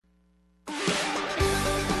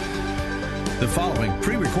The following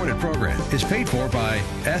pre-recorded program is paid for by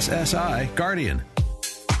SSI Guardian.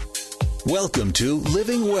 Welcome to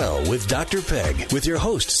Living Well with Dr. Peg, with your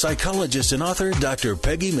host, psychologist and author, Dr.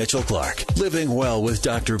 Peggy Mitchell-Clark. Living Well with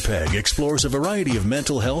Dr. Peg explores a variety of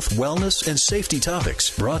mental health, wellness, and safety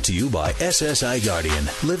topics. Brought to you by SSI Guardian.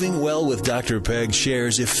 Living Well with Dr. Peg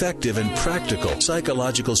shares effective and practical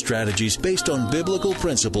psychological strategies based on biblical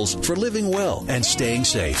principles for living well and staying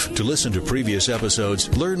safe. To listen to previous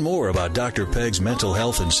episodes, learn more about Dr. Peg's mental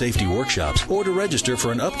health and safety workshops, or to register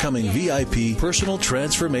for an upcoming VIP personal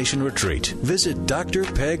transformation retreat, visit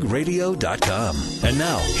drpegradio.com. And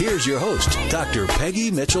now, here's your host, Dr.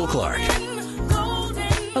 Peggy Mitchell-Clark.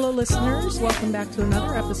 Hello, listeners. Welcome back to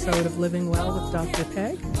another episode of Living Well with Dr.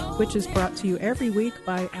 Peg, which is brought to you every week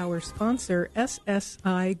by our sponsor,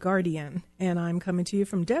 SSI Guardian. And I'm coming to you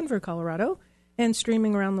from Denver, Colorado, and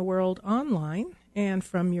streaming around the world online and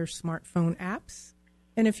from your smartphone apps.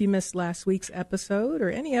 And if you missed last week's episode or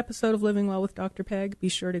any episode of Living Well with Dr. Peg, be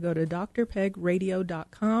sure to go to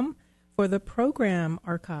drpegradio.com for the program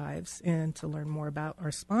archives and to learn more about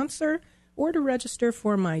our sponsor, or to register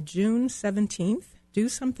for my June 17th Do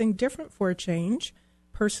Something Different for a Change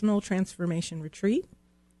personal transformation retreat.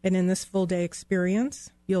 And in this full-day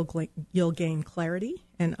experience, you'll gain clarity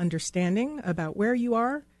and understanding about where you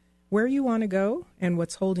are, where you want to go, and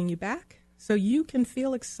what's holding you back, so you can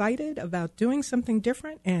feel excited about doing something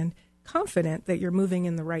different and confident that you're moving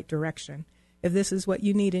in the right direction. If this is what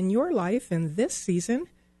you need in your life in this season,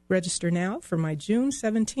 register now for my June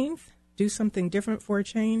 17th Do Something Different for a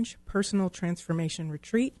Change personal transformation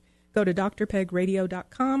retreat. Go to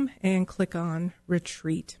drpegradio.com and click on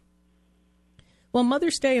Retreat. Well,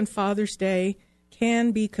 Mother's Day and Father's Day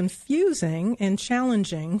can be confusing and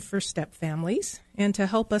challenging for step families. And to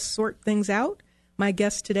help us sort things out, my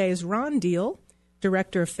guest today is Ron Deal,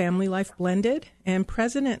 Director of Family Life Blended and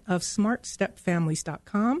President of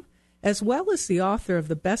SmartStepFamilies.com, as well as the author of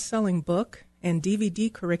the best-selling book and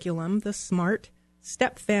DVD curriculum, The Smart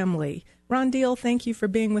StepFamily. Ron Deal, thank you for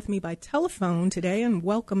being with me by telephone today, and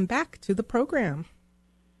welcome back to the program.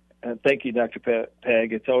 Thank you, Dr.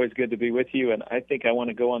 Peg. It's always good to be with you, and I think I want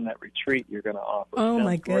to go on that retreat you're going to offer. Oh,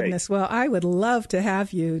 my goodness. Well, I would love to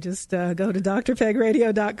have you. Just go to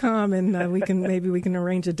drpegradio.com, and maybe we can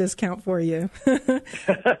arrange a discount for you.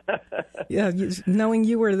 Yeah, knowing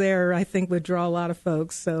you were there, I think would draw a lot of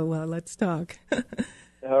folks, so let's talk.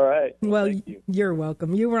 All right. Well, thank you. You're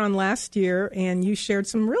welcome. You were on last year, and you shared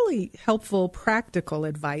some really helpful, practical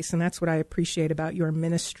advice, and that's what I appreciate about your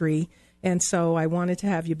ministry. And so I wanted to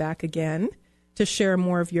have you back again to share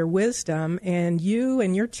more of your wisdom. And you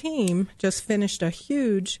and your team just finished a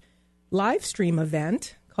huge live stream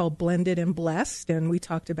event called Blended and Blessed, and we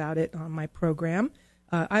talked about it on my program.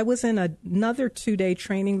 I was in another 2-day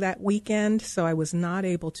training that weekend, so I was not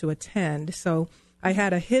able to attend. So I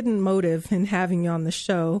had a hidden motive in having you on the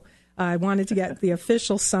show. I wanted to get the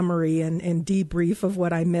official summary and debrief of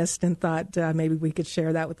what I missed, and thought maybe we could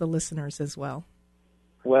share that with the listeners as well.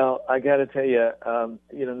 Well, I got to tell you,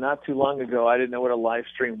 not too long ago, I didn't know what a live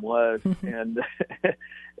stream was, and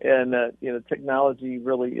technology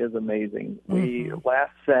really is amazing. We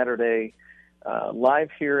last Saturday,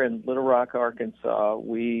 live here in Little Rock, Arkansas,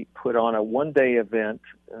 we put on a one-day event,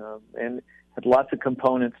 and had lots of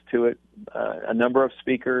components to it. A number of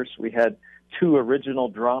speakers. We had 2 original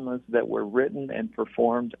dramas that were written and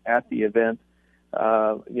performed at the event.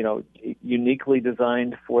 Uniquely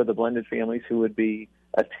designed for the blended families who would be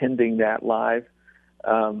attending that live,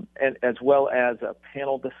 and as well as a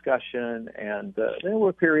panel discussion, and there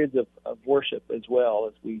were periods of worship as well,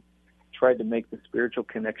 as we tried to make the spiritual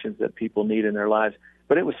connections that people need in their lives.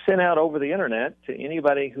 But it was sent out over the internet to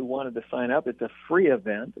anybody who wanted to sign up. It's a free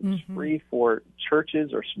event. It's free for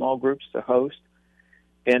churches or small groups to host.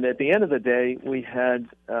 And at the end of the day, we had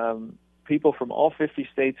people from all 50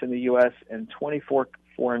 states in the U.S. and 24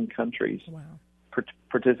 foreign countries. Wow.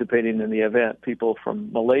 Participating in the event. People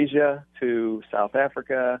from Malaysia to South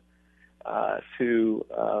Africa to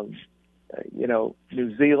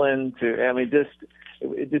New Zealand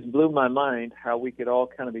it just blew my mind how we could all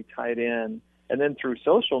kind of be tied in. And then through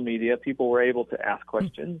social media, people were able to ask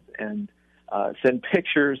questions and send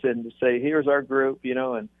pictures and say, "Here's our group,"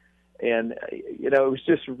 and it was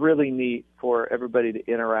just really neat for everybody to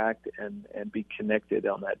interact and be connected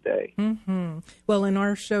on that day. Mm-hmm. Well, and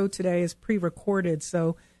our show today is pre-recorded,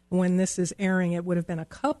 so when this is airing, it would have been a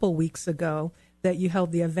couple weeks ago that you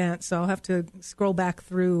held the event. So I'll have to scroll back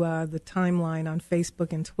through the timeline on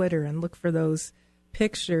Facebook and Twitter and look for those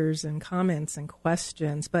pictures and comments and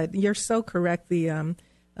questions. But you're so correct.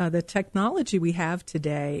 The technology we have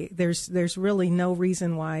today, there's really no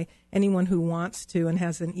reason why anyone who wants to and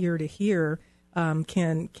has an ear to hear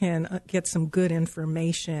can get some good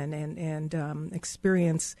information and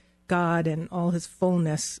experience God and all His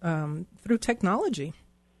fullness through technology.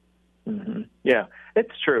 Mm-hmm. Yeah,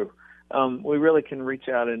 it's true. We really can reach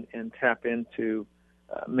out and tap into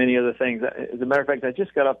many other things. As a matter of fact, I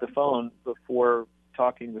just got off the phone before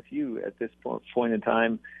talking with you at this point in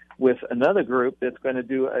time with another group that's going to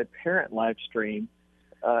do a parent live stream,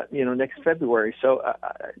 next February. So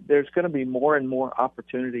there's going to be more and more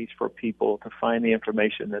opportunities for people to find the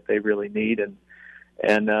information that they really need, and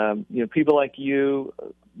people like you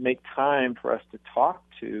make time for us to talk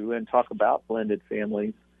to and talk about blended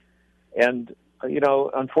families. And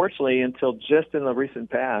unfortunately, until just in the recent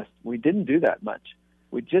past, we didn't do that much.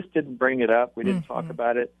 We just didn't bring it up. We didn't talk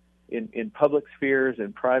about it in public spheres,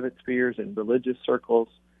 in private spheres, in religious circles.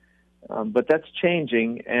 But that's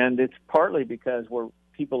changing, and it's partly because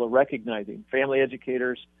people are recognizing, family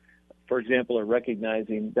educators, for example, are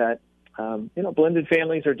recognizing that, blended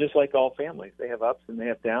families are just like all families. They have ups and they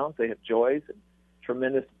have downs. They have joys and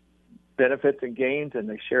tremendous benefits and gains, and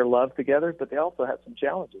they share love together, but they also have some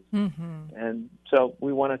challenges. Mm-hmm. And so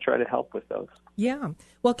we want to try to help with those. Yeah.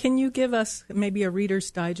 Well, can you give us maybe a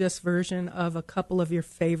Reader's Digest version of a couple of your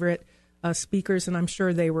favorite speakers? And I'm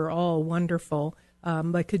sure they were all wonderful.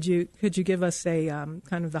 But could you give us a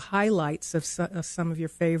kind of the highlights of some of your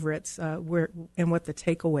favorites and what the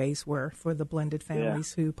takeaways were for the blended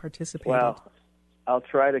families who participated? Well, I'll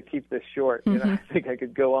try to keep this short. Mm-hmm. I think I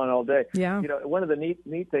could go on all day. Yeah. One of the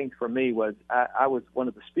neat things for me was I was one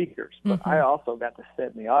of the speakers, but I also got to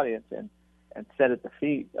sit in the audience and sit at the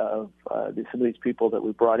feet of some of these people that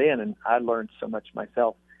we brought in, and I learned so much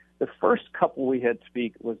myself. The first couple we had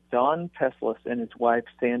speak was Don Peslis and his wife,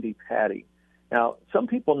 Sandy Patty. Now, some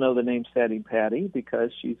people know the name Sandy Patty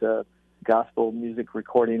because she's a gospel music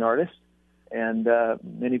recording artist, and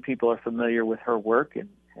many people are familiar with her work,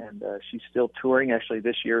 and she's still touring. Actually,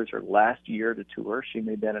 this year is her last year to tour. She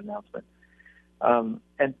made that announcement.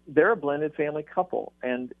 And they're a blended family couple,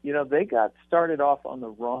 and, they got started off on the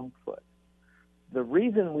wrong foot. The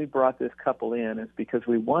reason we brought this couple in is because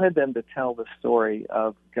we wanted them to tell the story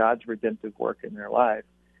of God's redemptive work in their life.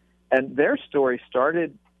 And their story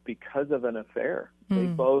started because of an affair. They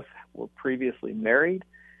both were previously married,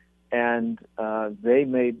 and they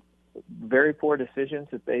made very poor decisions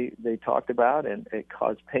that they talked about, and it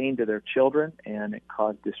caused pain to their children, and it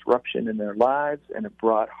caused disruption in their lives, and it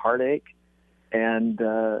brought heartache and,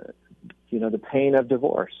 the pain of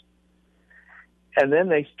divorce. And then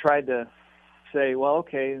they tried to say, well,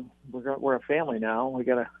 okay, we're a family now. We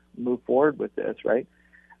got to move forward with this, right?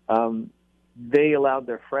 They allowed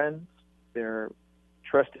their friends, their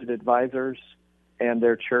trusted advisors, and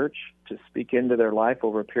their church to speak into their life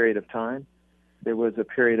over a period of time. There was a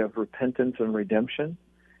period of repentance and redemption,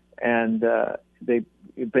 and they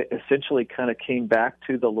essentially kind of came back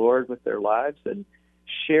to the Lord with their lives and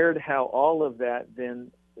shared how all of that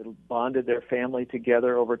then bonded their family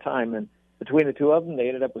together over time. And between the two of them, they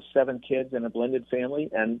ended up with 7 kids in a blended family.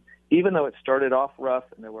 And even though it started off rough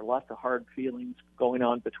and there were lots of hard feelings going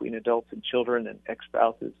on between adults and children and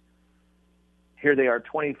ex-spouses, here they are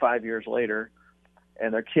 25 years later,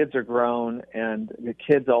 and their kids are grown, and the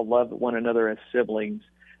kids all love one another as siblings,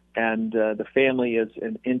 and the family is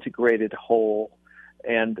an integrated whole.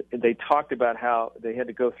 And they talked about how they had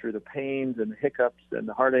to go through the pains and the hiccups and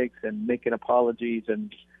the heartaches and making apologies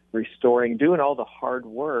and restoring, doing all the hard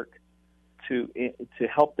work to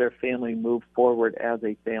help their family move forward as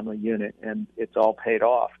a family unit. And it's all paid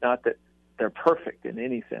off. Not that they're perfect in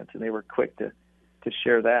any sense, and they were quick to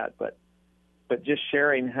share that, but just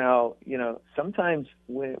sharing how, sometimes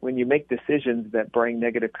when you make decisions that bring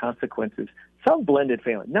negative consequences, some blended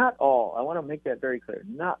families, not all, I want to make that very clear,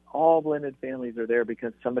 not all blended families are there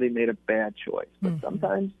because somebody made a bad choice, but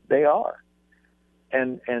sometimes they are.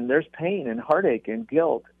 And there's pain and heartache and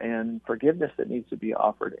guilt and forgiveness that needs to be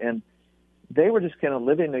offered. And they were just kind of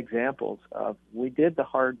living examples of, we did the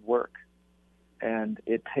hard work and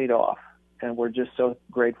it paid off, and we're just so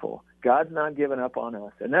grateful. God's not giving up on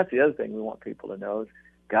us. And that's the other thing we want people to know is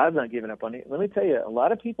God's not giving up on you. Let me tell you, a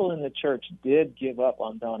lot of people in the church did give up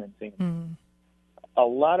on Don and Sandy. A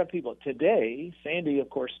lot of people. Today, Sandy, of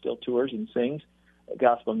course, still tours and sings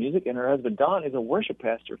gospel music, and her husband, Don, is a worship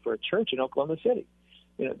pastor for a church in Oklahoma City.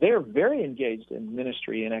 They're very engaged in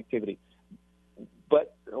ministry and activity.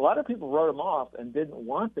 But a lot of people wrote them off and didn't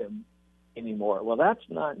want them anymore. Well, that's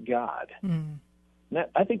not God.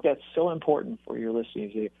 I think that's so important for your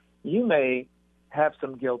listeners here. You may have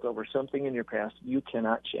some guilt over something in your past you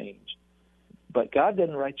cannot change, but God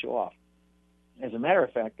didn't write you off. As a matter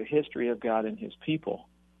of fact, the history of God and his people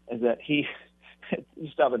is that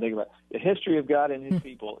stop and think about it. The history of God and his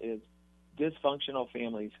people is dysfunctional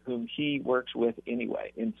families whom he works with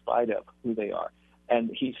anyway, in spite of who they are. And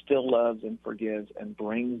he still loves and forgives and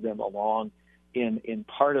brings them along in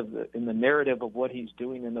the narrative of what he's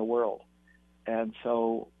doing in the world. And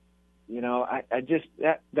so, I just,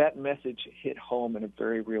 that message hit home in a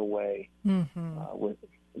very real way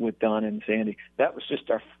with Don and Sandy. That was just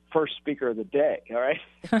our first speaker of the day, all right?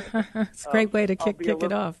 It's a great way to kick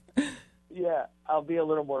it off. Yeah, I'll be a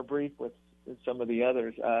little more brief with some of the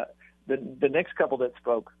others. The next couple that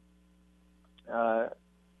spoke,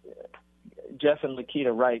 Jeff and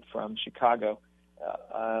Lakita Wright from Chicago,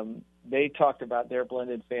 they talked about their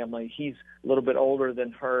blended family. He's a little bit older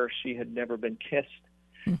than her. She had never been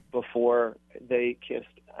kissed before they kissed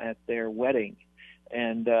at their wedding.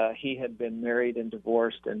 And he had been married and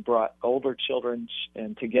divorced and brought older children,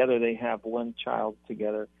 and together they have one child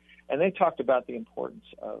together. And they talked about the importance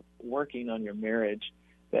of working on your marriage,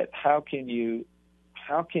 that how can you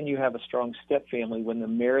have a strong step family when the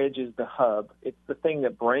marriage is the hub? It's the thing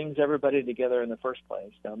that brings everybody together in the first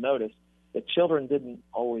place. Now notice, the children didn't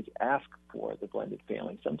always ask for the blended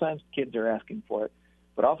family. Sometimes kids are asking for it,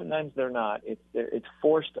 but oftentimes they're not. It's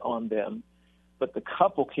forced on them. But the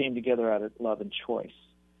couple came together out of love and choice.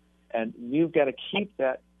 And you've got to keep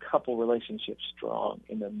that couple relationship strong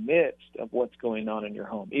in the midst of what's going on in your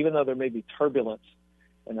home. Even though there may be turbulence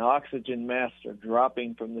and the oxygen masks are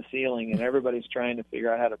dropping from the ceiling and everybody's trying to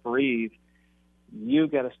figure out how to breathe,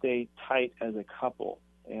 you've got to stay tight as a couple.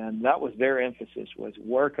 And that was their emphasis, was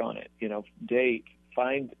work on it. Date,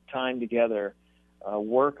 find time together,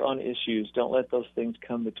 work on issues. Don't let those things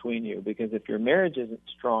come between you, because if your marriage isn't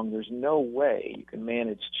strong, there's no way you can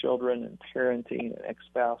manage children and parenting and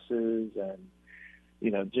ex-spouses and,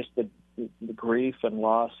 just the grief and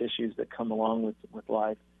loss issues that come along with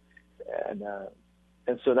life. And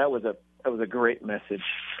so that was a great message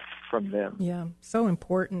from them. Yeah, so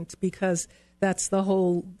important, because that's the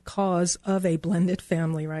whole cause of a blended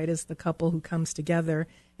family, right, is the couple who comes together,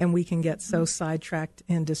 and we can get so sidetracked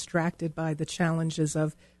and distracted by the challenges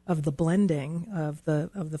of the blending of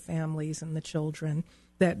the families and the children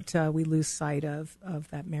that we lose sight of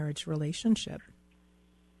that marriage relationship.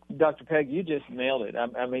 Dr. Peg, you just nailed it.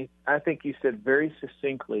 I mean, I think you said very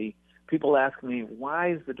succinctly, people ask me,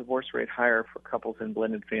 why is the divorce rate higher for couples in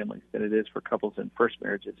blended families than it is for couples in first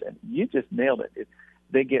marriages? And you just nailed it.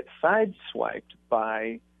 They get sideswiped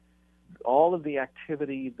by all of the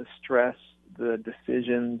activity, the stress, the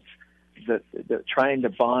decisions, the trying to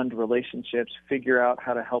bond relationships, figure out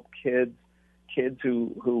how to help kids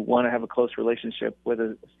who want to have a close relationship with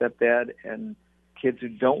a stepdad, and kids who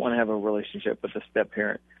don't want to have a relationship with a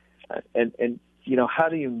step-parent. And how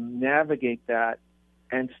do you navigate that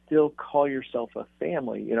and still call yourself a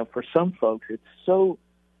family? For some folks, it's so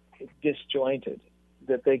disjointed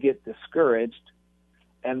that they get discouraged,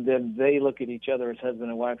 and then they look at each other as husband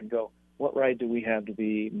and wife and go, what right do we have to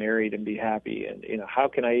be married and be happy? And, how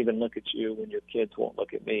can I even look at you when your kids won't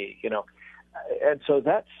look at me? And so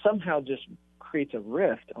that somehow just creates a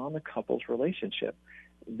rift on the couple's relationship.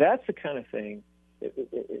 That's the kind of thing.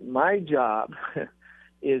 My job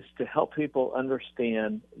is to help people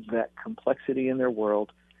understand that complexity in their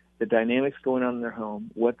world, the dynamics going on in their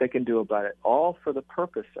home, what they can do about it, all for the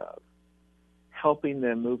purpose of helping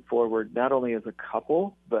them move forward, not only as a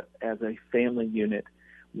couple, but as a family unit.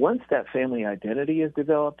 Once that family identity is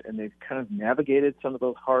developed and they've kind of navigated some of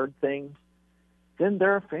those hard things, then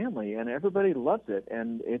they're a family, and everybody loves it,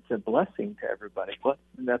 and it's a blessing to everybody.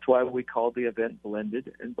 And that's why we call the event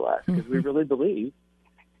Blended and Blessed, because we really believe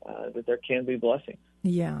that there can be blessings.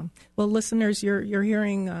 Yeah. Well, listeners, you're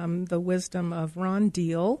hearing the wisdom of Ron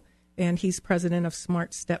Deal, and he's president of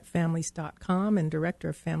SmartStepFamilies.com and director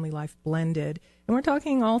of Family Life Blended. And we're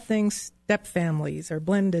talking all things step families or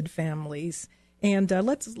blended families. And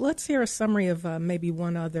let's hear a summary of maybe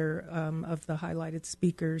one other of the highlighted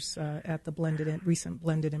speakers at the recent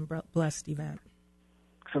Blended and Blessed event.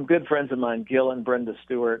 Some good friends of mine, Gil and Brenda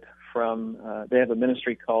Stewart, they have a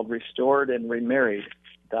ministry called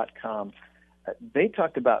RestoredandRemarried.com. They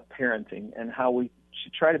talked about parenting and how we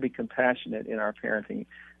should try to be compassionate in our parenting.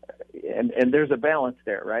 And there's a balance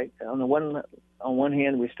there, right? On one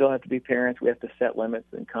hand, we still have to be parents. We have to set limits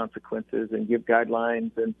and consequences and give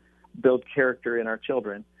guidelines and build character in our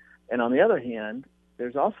children. And on the other hand,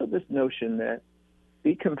 there's also this notion that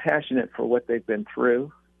be compassionate for what they've been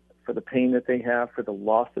through, for the pain that they have, for the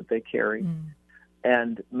loss that they carry,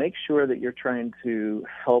 and make sure that you're trying to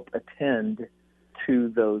help attend to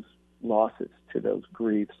those losses, to those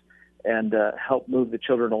griefs, and help move the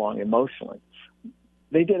children along emotionally.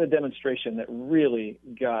 They did a demonstration that really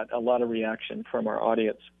got a lot of reaction from our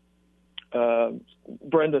audience.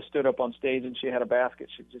 Brenda stood up on stage and she had a basket.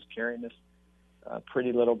 She was just carrying this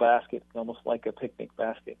pretty little basket, almost like a picnic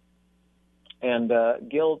basket. And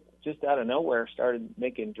Gil, just out of nowhere, started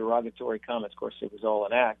making derogatory comments. Of course, it was all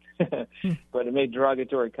an act, but it made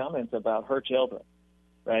derogatory comments about her children,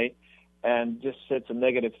 right? And just said some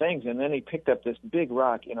negative things. And then he picked up this big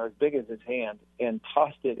rock, as big as his hand, and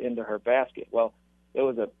tossed it into her basket. Well, there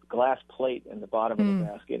was a glass plate in the bottom of the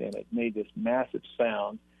basket, and it made this massive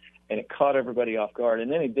sound, and it caught everybody off guard.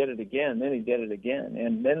 And then he did it again,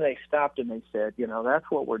 And then they stopped and they said, that's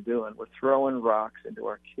what we're doing. We're throwing rocks into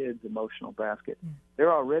our kids' emotional basket.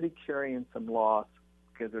 They're already carrying some loss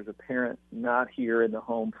because there's a parent not here in the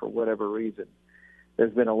home for whatever reason.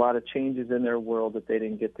 There's been a lot of changes in their world that they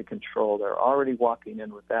didn't get to control. They're already walking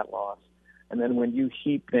in with that loss. And then when you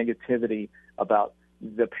heap negativity about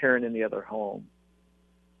the parent in the other home,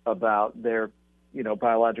 about their,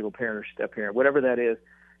 biological parent or step-parent, whatever that is,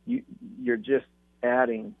 you're just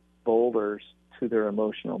adding boulders to their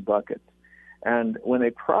emotional buckets. And when they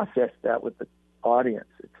processed that with the audience,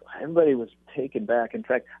 everybody was taken back. In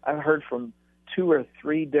fact, I've heard from 2 or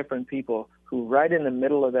 3 different people who right in the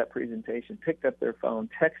middle of that presentation picked up their phone,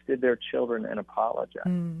 texted their children, and apologized.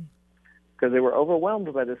 Because they were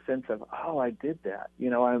overwhelmed by the sense of, I did that.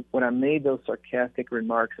 When I made those sarcastic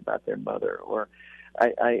remarks about their mother, or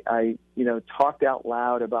I talked out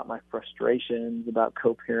loud about my frustrations about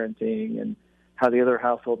co-parenting and how the other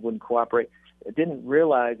household wouldn't cooperate. I didn't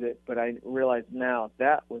realize it, but I realize now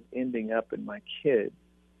that was ending up in my kid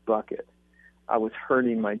bucket. I was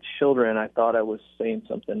hurting my children. I thought I was saying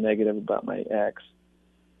something negative about my ex.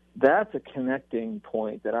 That's a connecting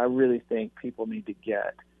point that I really think people need to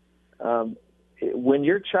get. When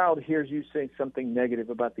your child hears you say something negative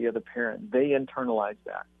about the other parent, they internalize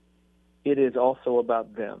that. It is also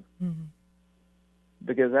about them.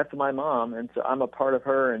 Because that's my mom, and so I'm a part of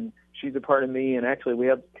her, and she's a part of me, and actually we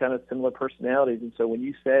have kind of similar personalities. And so when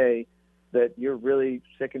you say that you're really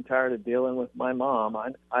sick and tired of dealing with my mom,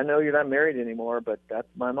 I know you're not married anymore, but that's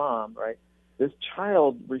my mom, right? This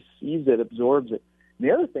child receives it, absorbs it. And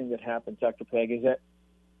the other thing that happens, Dr. Peg, is that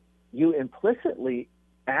you implicitly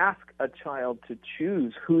ask a child to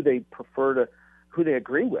choose who they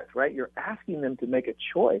agree with, right? You're asking them to make a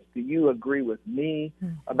choice. Do you agree with me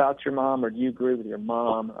about your mom, or do you agree with your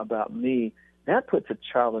mom about me? That puts a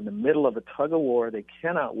child in the middle of a tug of war. They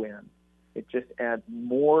cannot win. It just adds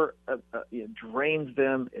more, it drains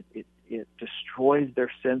them. It destroys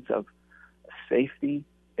their sense of safety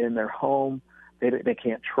in their home. They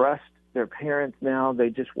can't trust their parents now. They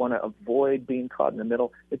just want to avoid being caught in the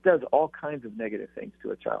middle. It does all kinds of negative things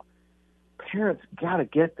to a child. Parents got to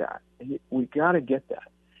get that. We got to get that.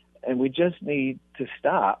 And we just need to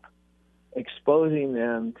stop exposing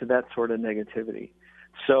them to that sort of negativity.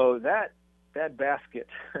 So that basket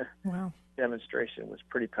demonstration was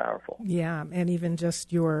pretty powerful. Yeah, and even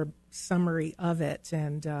just your summary of it,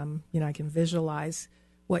 and I can visualize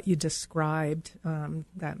what you described,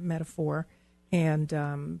 that metaphor.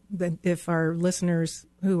 And if our listeners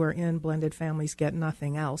who are in blended families get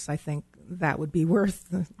nothing else, I think that would be worth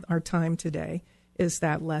our time today, is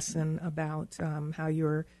that lesson about how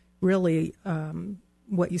you're really,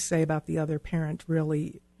 what you say about the other parent,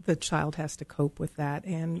 really the child has to cope with that.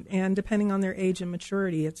 And depending on their age and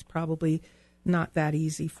maturity, it's probably not that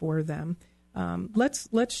easy for them.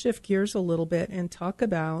 Let's shift gears a little bit and talk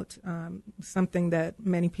about something that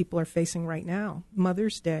many people are facing right now.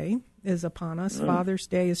 Mother's Day is upon us. Father's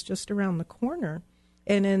Day is just around the corner.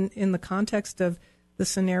 And in the context of the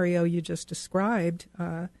scenario you just described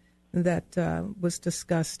that was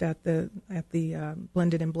discussed at the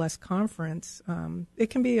Blended and Blessed conference, it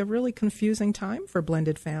can be a really confusing time for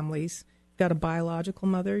blended families. You've got a biological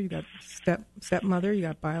mother, you've got stepmother, you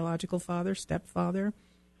got biological father, stepfather,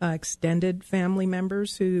 extended family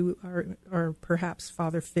members who are perhaps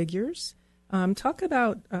father figures. Talk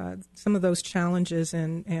about some of those challenges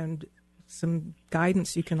and some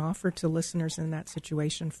guidance you can offer to listeners in that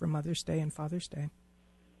situation for Mother's Day and Father's Day.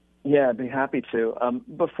 Yeah, I'd be happy to.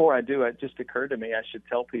 Before I do, it just occurred to me I should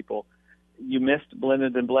tell people, you missed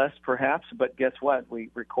Blended and Blessed perhaps, but guess what? We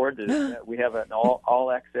recorded it. We have an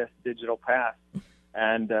all-access digital pass.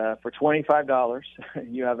 And for $25,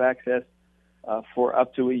 you have access for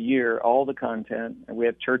up to a year, all the content. And we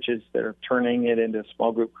have churches that are turning it into a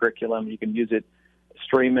small group curriculum. You can use it,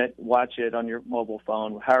 stream it, watch it on your mobile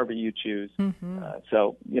phone, however you choose.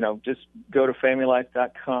 So, just go to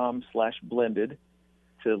familylife.com /blended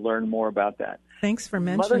to learn more about that. Thanks for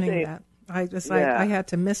mentioning that. I had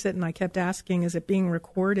to miss it, and I kept asking, is it being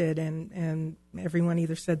recorded? And everyone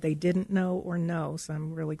either said they didn't know or no. So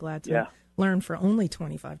I'm really glad to learn for only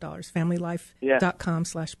 $25.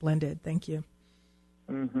 FamilyLife.com/blended. Thank you.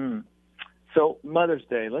 Mm-hmm. So Mother's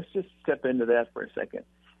Day, let's just step into that for a second.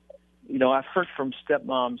 I've heard from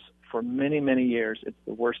stepmoms for many, many years it's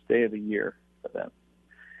the worst day of the year for them.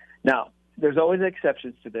 Now, there's always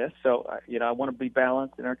exceptions to this, so I want to be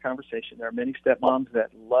balanced in our conversation. There are many stepmoms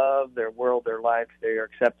that love their world, their life. They are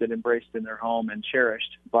accepted, embraced in their home, and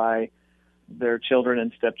cherished by their children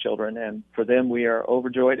and stepchildren, and for them we are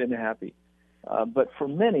overjoyed and happy. But for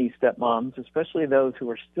many stepmoms, especially those who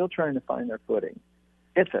are still trying to find their footing,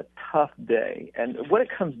 it's a tough day. And what it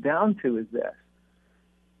comes down to is this.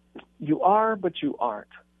 You are, but you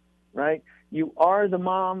aren't, right? You are the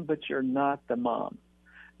mom, but you're not the mom.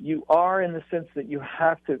 You are in the sense that you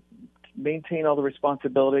have to maintain all the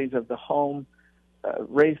responsibilities of the home,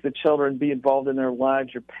 raise the children, be involved in their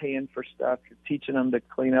lives. You're paying for stuff. You're teaching them to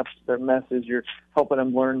clean up their messes. You're helping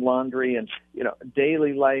them learn laundry. And,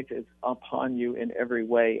 daily life is upon you in every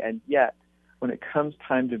way. And yet, when it comes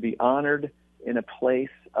time to be honored in a place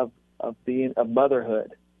of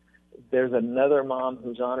motherhood, there's another mom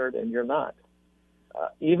who's honored and you're not.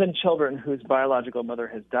 Even children whose biological mother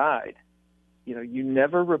has died, you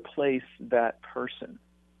never replace that person.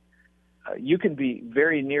 You can be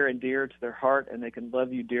very near and dear to their heart and they can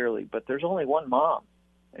love you dearly, but there's only one mom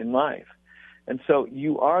in life. And so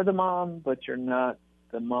you are the mom, but you're not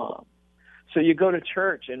the mom. So you go to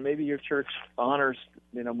church and maybe your church honors,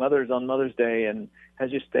 mothers on Mother's Day and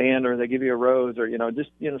has you stand or they give you a rose or,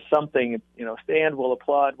 something, stand, we'll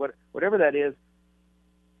applaud, whatever that is.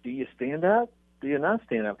 Do you stand up? Do you not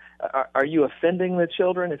stand up? Are you offending the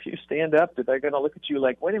children if you stand up? Are they going to look at you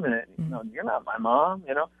like, wait a minute, you're not my mom,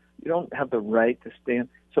 You don't have the right to stand.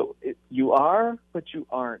 So you are, but you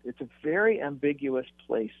aren't. It's a very ambiguous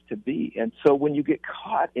place to be. And so when you get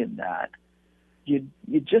caught in that, you'd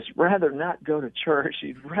just rather not go to church.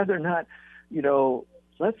 You'd rather not,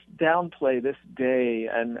 let's downplay this day.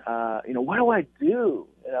 And, what do I do?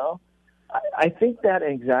 I think that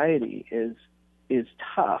anxiety is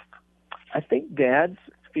tough. I think dads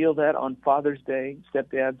feel that on Father's Day,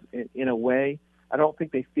 stepdads in a way. I don't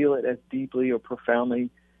think they feel it as deeply or profoundly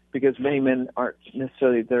because many men aren't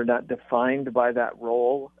necessarily, they're not defined by that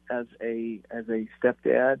role as a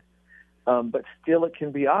stepdad. But still it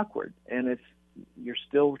can be awkward and you're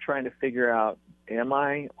still trying to figure out, am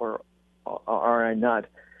I or are I not?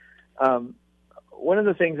 One of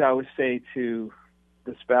the things I would say to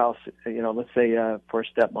the spouse, let's say for a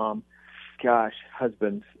stepmom, gosh,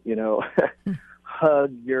 husbands,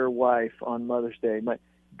 hug your wife on Mother's Day.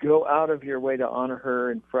 Go out of your way to honor her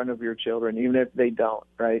in front of your children, even if they don't,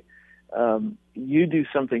 right? You do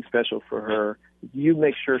something special for her. You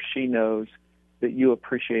make sure she knows that you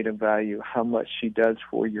appreciate and value how much she does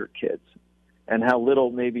for your kids and how little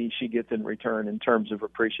maybe she gets in return in terms of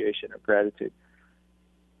appreciation or gratitude.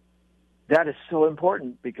 That is so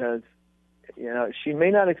important because, she may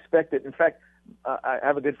not expect it. In fact, I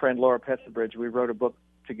have a good friend, Laura Petsabridge. We wrote a book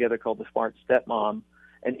together called The Smart Stepmom.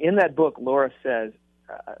 And in that book, Laura says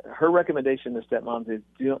her recommendation to stepmoms is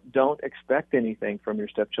don't expect anything from your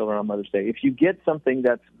stepchildren on Mother's Day. If you get something,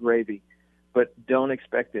 that's gravy, but don't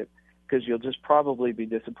expect it because you'll just probably be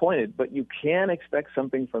disappointed. But you can expect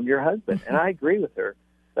something from your husband. And I agree with her.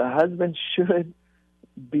 The husband should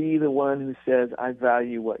be the one who says, I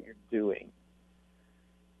value what you're doing.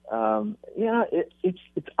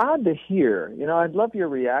 It's odd to hear. I'd love your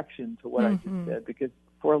reaction to what I just said because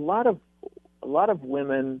for a lot of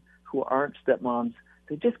women who aren't stepmoms,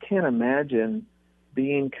 they just can't imagine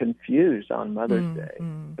being confused on Mother's Day.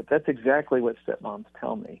 But that's exactly what stepmoms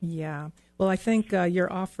tell me. Yeah. Well, I think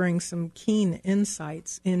you're offering some keen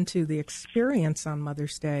insights into the experience on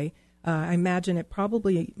Mother's Day. I imagine it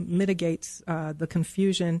probably mitigates the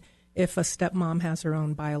confusion if a stepmom has her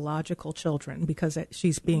own biological children because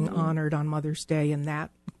she's being honored on Mother's Day in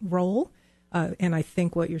that role. And I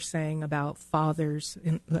think what you're saying about fathers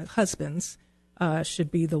and husbands should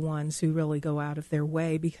be the ones who really go out of their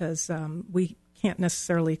way because we can't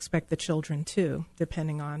necessarily expect the children to,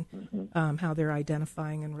 depending on how they're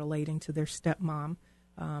identifying and relating to their stepmom.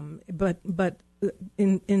 But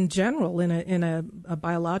in general, in a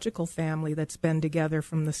biological family that's been together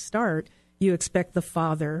from the start, you expect the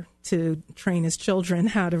father to train his children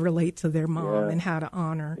how to relate to their mom and how to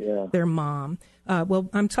honor their mom. Well,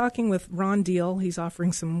 I'm talking with Ron Deal. He's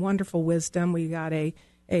offering some wonderful wisdom. We got a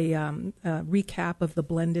recap of the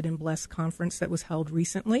Blended and Blessed conference that was held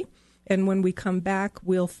recently. And when we come back,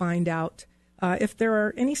 we'll find out if there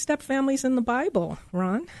are any step families in the Bible,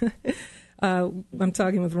 Ron. I'm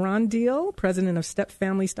talking with Ron Deal, president of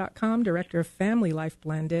StepFamilies.com, director of Family Life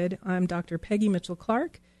Blended. I'm Dr. Peggy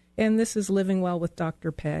Mitchell-Clark. And this is Living Well with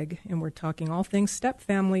Dr. Peg, and we're talking all things step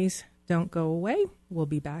families. Don't go away. We'll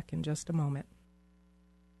be back in just a moment.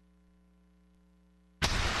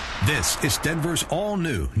 This is Denver's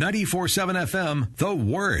all-new 94.7 FM, The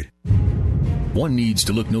Word. One needs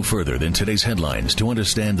to look no further than today's headlines to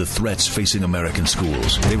understand the threats facing American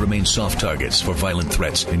schools. They remain soft targets for violent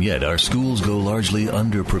threats, and yet our schools go largely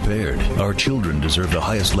underprepared. Our children deserve the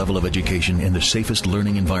highest level of education in the safest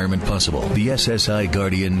learning environment possible. The SSI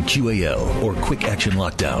Guardian QAL, or Quick Action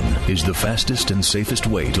Lockdown, is the fastest and safest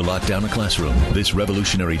way to lock down a classroom. This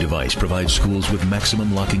revolutionary device provides schools with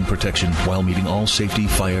maximum locking protection while meeting all safety,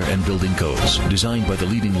 fire, and building codes. Designed by the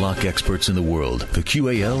leading lock experts in the world, the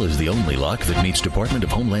QAL is the only lock that meets Department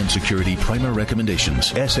of Homeland Security primer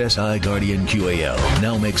recommendations. SSI Guardian QAL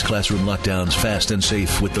now makes classroom lockdowns fast and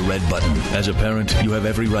safe with the red button. As a parent, you have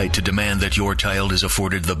every right to demand that your child is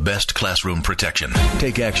afforded the best classroom protection.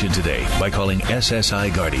 Take action today by calling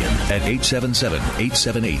SSI Guardian at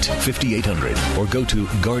 877-878-5800 or go to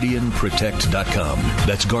GuardianProtect.com.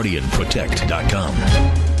 That's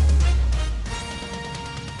GuardianProtect.com.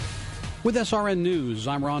 With SRN News,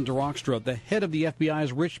 I'm Ron DeRockstra. The head of the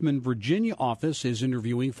FBI's Richmond, Virginia office is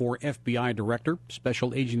interviewing for FBI Director.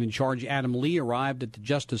 Special Agent in Charge Adam Lee arrived at the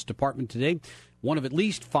Justice Department today, one of at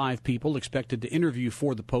least 5 people expected to interview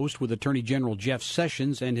for the post with Attorney General Jeff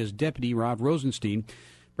Sessions and his deputy, Rod Rosenstein.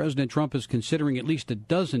 President Trump is considering at least a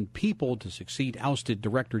dozen people to succeed ousted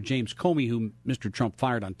Director James Comey, whom Mr. Trump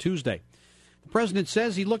fired on Tuesday. The president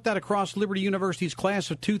says he looked out across Liberty University's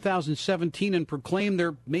class of 2017 and proclaimed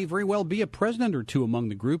there may very well be a president or two among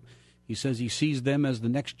the group. He says he sees them as the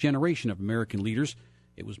next generation of American leaders.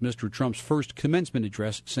 It was Mr. Trump's first commencement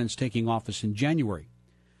address since taking office in January.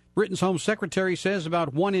 Britain's Home Secretary says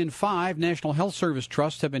about 1 in 5 National Health Service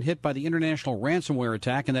trusts have been hit by the international ransomware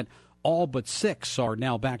attack and that all but 6 are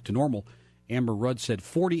now back to normal. Amber Rudd said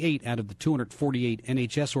 48 out of the 248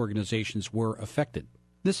 NHS organizations were affected.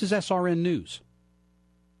 This is SRN News.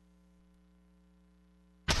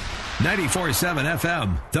 94.7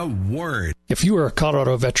 FM, The Word. If you are a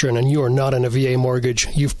Colorado veteran and you are not in a VA mortgage,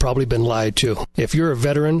 you've probably been lied to. If you're a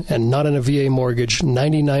veteran and not in a VA mortgage,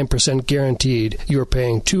 99% guaranteed, you are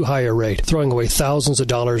paying too high a rate, throwing away thousands of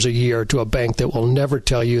dollars a year to a bank that will never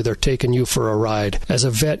tell you they're taking you for a ride. As a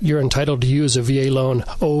vet, you're entitled to use a VA loan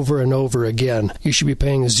over and over again. You should be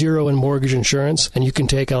paying 0 in mortgage insurance, and you can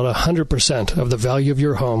take out 100% of the value of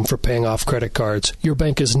your home for paying off credit cards. Your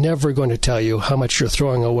bank is never going to tell you how much you're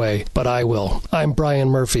throwing away, but I will. I'm Brian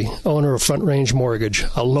Murphy, owner of Front Range Mortgage,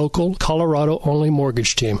 a local, Colorado-only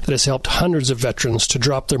mortgage team that has helped hundreds of veterans to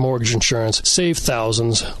drop their mortgage insurance, save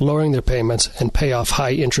thousands, lowering their payments, and pay off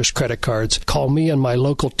high-interest credit cards. Call me and my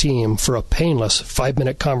local team for a painless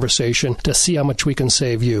 5-minute conversation to see how much we can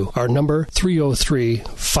save you. Our number,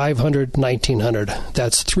 303-500-1900.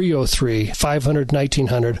 That's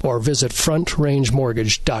 303-500-1900, or visit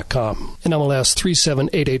frontrangemortgage.com. NMLS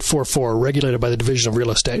 378844, regulated by the Division of Real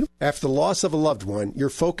Estate. After the loss of a loved one, your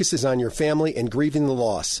focus is on your family and grieving the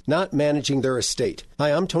loss, not managing their estate.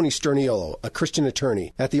 Hi, I'm Tony Sterniolo, a Christian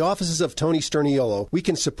attorney. At the offices of Tony Sterniolo, we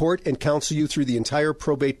can support and counsel you through the entire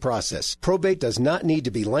probate process. Probate does not need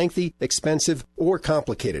to be lengthy, expensive, or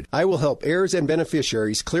complicated. I will help heirs and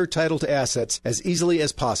beneficiaries clear title to assets as easily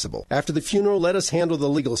as possible. After the funeral, let us handle the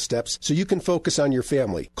legal steps so you can focus on your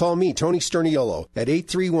family. Call me, Tony Sterniolo, at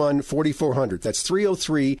 831-4400. That's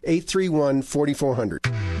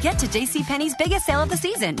 303-831-4400. Get to JCPenney's biggest sale of the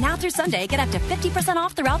season. Now through Sunday, get up to 50%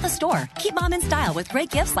 off throughout the store. Keep mom in style with great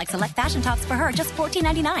gifts like select fashion tops for her, just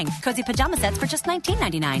 $14.99. Cozy pajama sets for just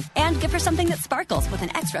 $19.99. And give her something that sparkles with an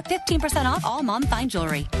extra 15% off all mom fine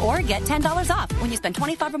jewelry. Or get $10 off when you spend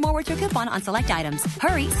 $25 or more with your coupon on select items.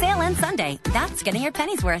 Hurry, sale ends Sunday. That's getting your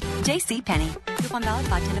pennies worth. JCPenney. Coupon valid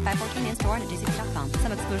 5/10 to 5/14 in store and at jcp.com.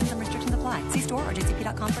 Some exclusions and restrictions apply. See store or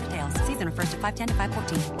jcp.com for details. Season refers to 5/10 to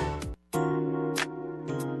 5/14.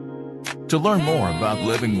 To learn more about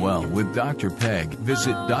living well with Dr. Peg,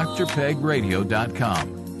 visit drpegradio.com.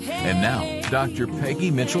 And now, Dr. Peggy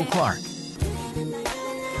Mitchell-Clark.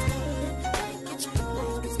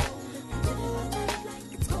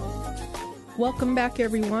 Welcome back,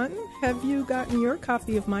 everyone. Have you gotten your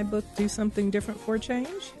copy of my book, Do Something Different for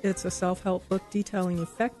Change? It's a self-help book detailing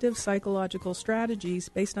effective psychological strategies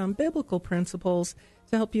based on biblical principles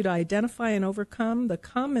to help you to identify and overcome the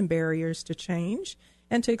common barriers to change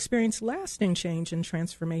and to experience lasting change and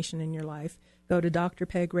transformation in your life. Go to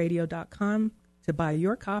drpegradio.com to buy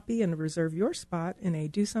your copy and reserve your spot in a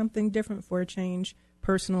Do Something Different for a Change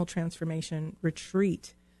personal transformation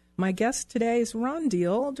retreat. My guest today is Ron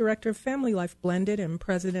Deal, Director of Family Life Blended and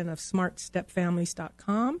President of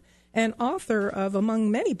SmartStepFamilies.com. and author of,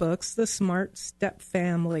 among many books, The Smart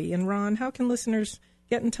StepFamily. And Ron, how can listeners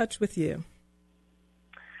get in touch with you?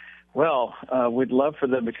 Well, we'd love for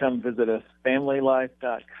them to come visit us,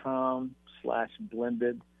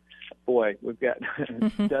 familylife.com/blended. Boy, we've got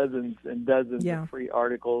dozens and dozens of free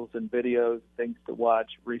articles and videos, things to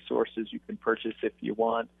watch, resources you can purchase if you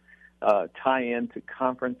want, tie in to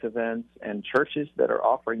conference events and churches that are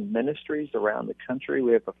offering ministries around the country.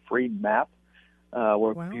 We have a free map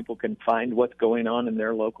where people can find what's going on in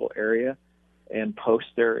their local area and post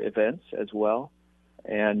their events as well.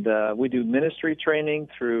 And we do ministry training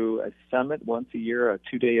through a summit once a year, a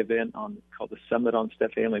 2-day event called the Summit on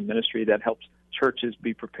StepFamily Ministry that helps churches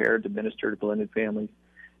be prepared to minister to blended families.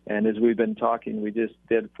 And as we've been talking, we just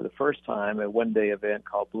did for the first time a 1-day event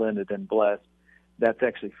called Blended and Blessed. That's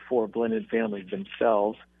actually for blended families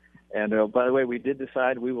themselves. And by the way, we did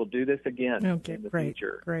decide we will do this again in the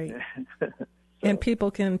future. Great. And people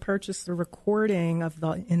can purchase the recording of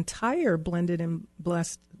the entire Blended and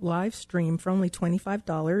Blessed live stream for only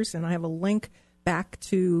 $25. And I have a link back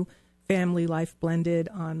to Family Life Blended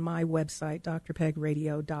on my website,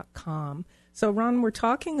 drpegradio.com. So, Ron, we're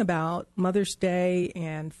talking about Mother's Day,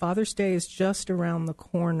 and Father's Day is just around the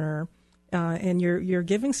corner. And you're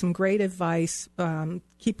giving some great advice.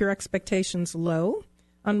 Keep your expectations low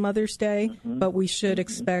on Mother's Day, but we should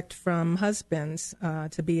expect from husbands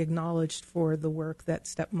to be acknowledged for the work that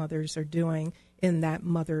stepmothers are doing in that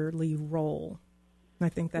motherly role. I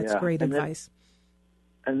think that's great advice.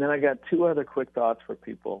 And then I got 2 other quick thoughts for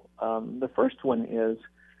people. The first one is,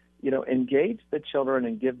 engage the children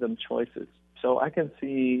and give them choices. So I can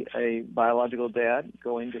see a biological dad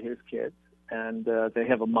going to his kids, and they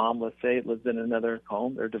have a mom, let's say, it lives in another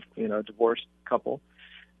home. They're a divorced couple.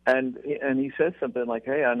 And he says something like,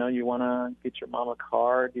 hey, I know you want to get your mom a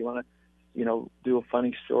card. Do you want to, do a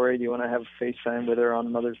funny story? Do you want to have a FaceTime with her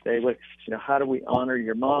on Mother's Day? But, how do we honor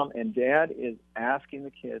your mom? And dad is asking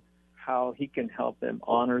the kids how he can help them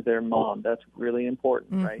honor their mom. That's really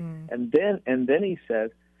important, right? And then he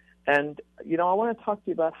says, and, I want to talk to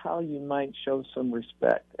you about how you might show some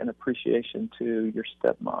respect and appreciation to your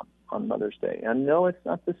stepmom on Mother's Day. I know it's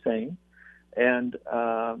not the same. And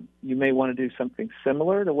you may want to do something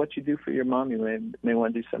similar to what you do for your mom. You may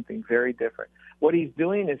want to do something very different. What he's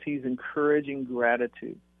doing is he's encouraging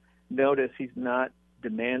gratitude. Notice he's not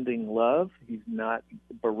demanding love. He's not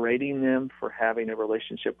berating them for having a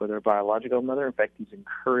relationship with their biological mother. In fact, he's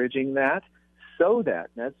encouraging that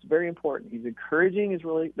that's very important. He's encouraging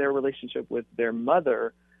their relationship with their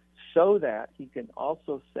mother so that he can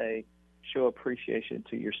also show appreciation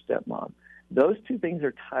to your stepmom. Those 2 things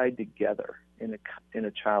are tied together in a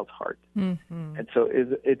child's heart. And so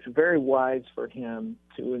it's very wise for him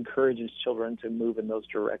to encourage his children to move in those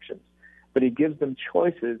directions. But he gives them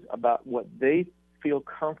choices about what they feel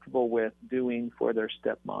comfortable with doing for their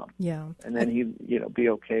stepmom. Yeah. And then be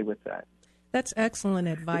okay with that. That's excellent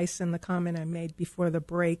advice. And the comment I made before the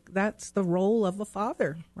break, that's the role of a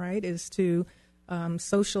father, right, is to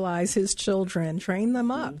socialize his children, train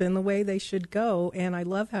them up in the way they should go. And I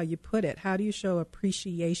love how you put it. How do you show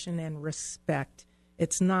appreciation and respect?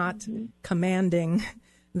 It's not commanding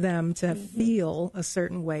them to feel a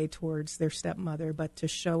certain way towards their stepmother, but to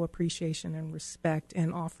show appreciation and respect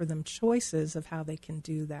and offer them choices of how they can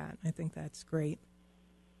do that. I think that's great.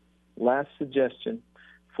 Last suggestion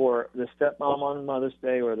for the stepmom on Mother's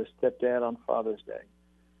Day or the stepdad on Father's Day.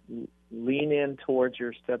 Lean in towards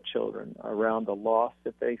your stepchildren around the loss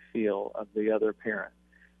that they feel of the other parent.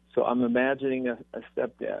 So I'm imagining a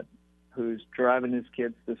stepdad who's driving his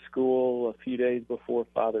kids to school a few days before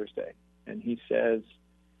Father's Day, and he says,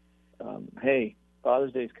 hey,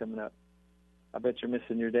 Father's Day's coming up. I bet you're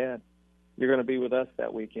missing your dad. You're going to be with us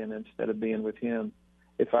that weekend instead of being with him.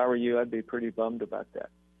 If I were you, I'd be pretty bummed about that.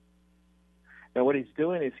 Now, what he's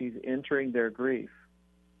doing is he's entering their grief,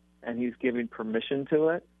 and he's giving permission to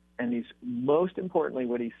it. And he's, most importantly,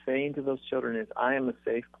 what he's saying to those children is, I am a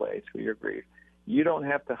safe place for your grief. You don't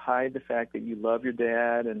have to hide the fact that you love your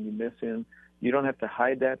dad and you miss him. You don't have to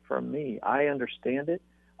hide that from me. I understand it.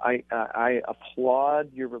 I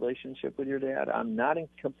applaud your relationship with your dad. I'm not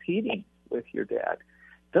competing with your dad.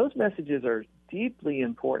 Those messages are deeply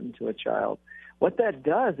important to a child. What that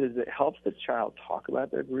does is it helps the child talk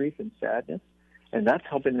about their grief and sadness, and that's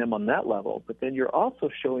helping them on that level. But then you're also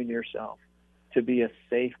showing yourself to be a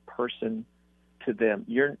safe person to them.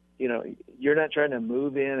 You're not trying to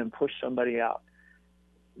move in and push somebody out.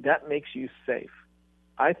 That makes you safe.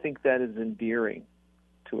 I think that is endearing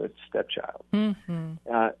to a stepchild.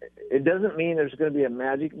 It doesn't mean there's going to be a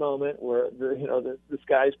magic moment where the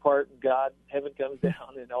skies part and heaven comes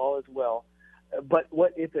down and all is well. But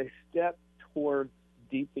what it's a step towards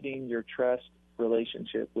deepening your trust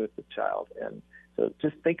relationship with the child. And so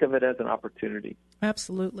just think of it as an opportunity.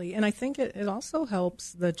 Absolutely. And I think it also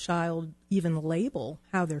helps the child even label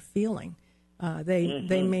how they're feeling.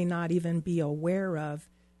 They may not even be aware of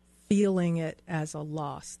feeling it as a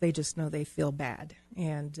loss. They just know they feel bad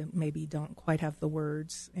and maybe don't quite have the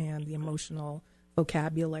words and the emotional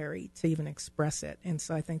vocabulary to even express it. And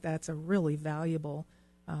so I think that's a really valuable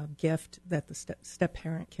gift that the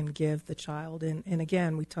step-parent can give the child. And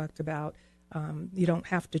again, we talked about you don't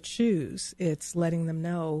have to choose. It's letting them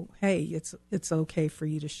know, hey, it's okay for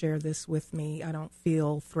you to share this with me. I don't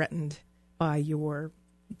feel threatened by your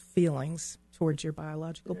feelings towards your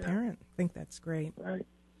biological parent. I think that's great. Right.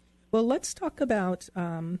 Well, let's talk about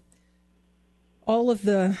all of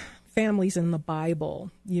the families in the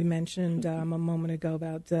Bible. You mentioned a moment ago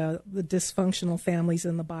about the dysfunctional families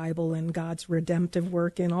in the Bible and God's redemptive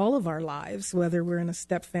work in all of our lives, whether we're in a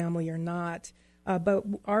step family or not. But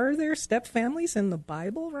are there step families in the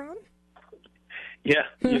Bible, Ron? Yeah,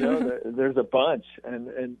 there's a bunch. And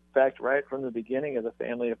in fact, right from the beginning of the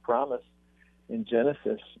family of promise in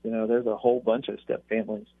Genesis, there's a whole bunch of step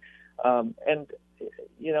families.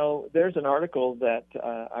 There's an article that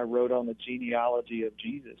I wrote on the genealogy of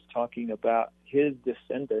Jesus talking about his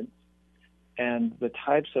descendants and the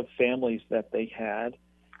types of families that they had.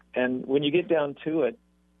 And when you get down to it,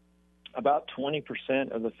 about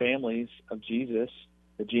 20% of the families of Jesus,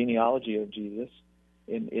 the genealogy of Jesus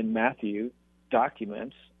in Matthew,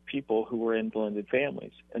 documents people who were in blended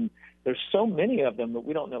families. And there's so many of them that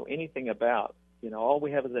we don't know anything about. All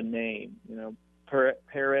we have is a name,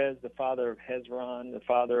 Perez, the father of Hezron, the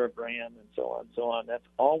father of Ram, and so on and so on. That's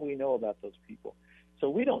all we know about those people. So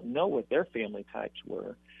we don't know what their family types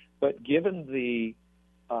were. But given the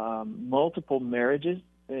multiple marriages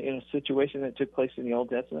in a situation that took place in the Old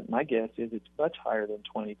Testament, my guess is it's much higher than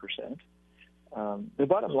 20%. The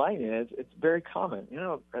bottom line is it's very common.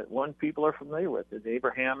 One people are familiar with is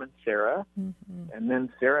Abraham and Sarah. Mm-hmm. And then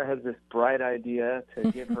Sarah has this bright idea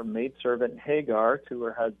to give her maidservant Hagar to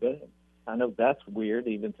her husband. I know that's weird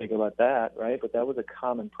to even think about that, right? But that was a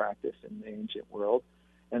common practice in the ancient world.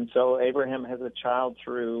 And so Abraham has a child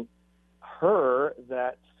through her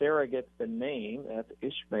that Sarah gets the name, that's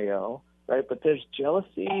Ishmael, right? But there's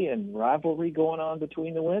jealousy and rivalry going on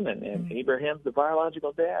between the women. And Abraham's the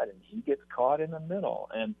biological dad, and he gets caught in the middle.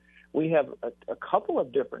 And we have a couple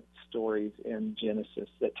of different stories in Genesis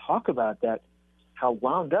that talk about that, how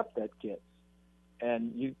wound up that gets.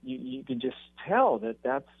 And you can just tell that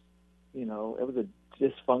that's, it was a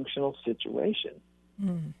dysfunctional situation.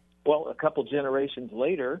 Mm. Well, a couple generations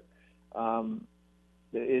later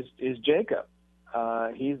is Jacob.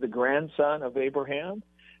 He's the grandson of Abraham,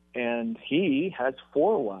 and he has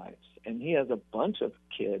 4 wives, and he has a bunch of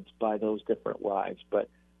kids by those different wives. But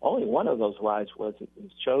only one of those wives was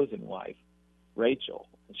his chosen wife, Rachel.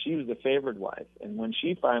 And she was the favored wife. And when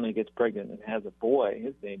she finally gets pregnant and has a boy,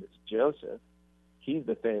 his name is Joseph. He's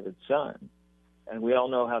the favored son. And we all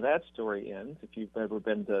know how that story ends, if you've ever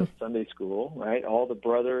been to Sunday school, right? All the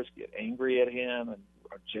brothers get angry at him and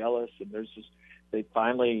are jealous, and they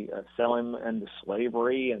finally sell him into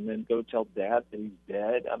slavery and then go tell dad that he's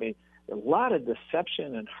dead. I mean, a lot of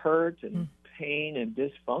deception and hurt and pain and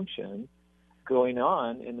dysfunction going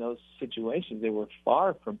on in those situations. They were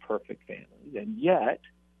far from perfect families, and yet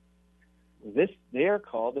they are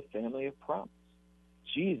called the family of promise.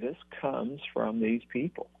 Jesus comes from these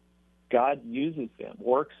people. God uses them,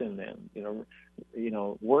 works in them,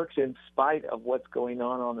 works in spite of what's going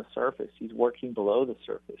on the surface. He's working below the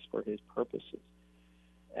surface for his purposes.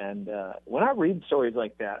 And when I read stories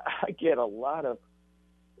like that, I get a lot of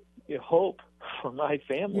hope for my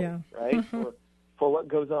family, right? Mm-hmm. For what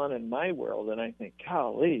goes on in my world. And I think,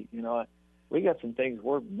 golly, we got some things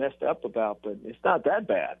we're messed up about, but it's not that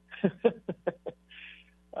bad.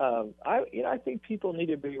 I think people need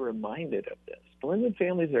to be reminded of this. Blended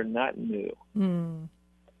families are not new.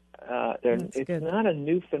 It's good. Not a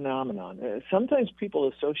new phenomenon. Sometimes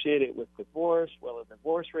people associate it with divorce. Well, the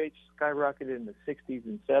divorce rates skyrocketed in the 60s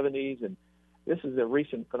and 70s, and this is a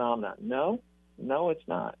recent phenomenon. No, it's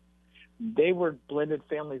not. They were blended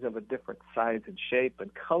families of a different size and shape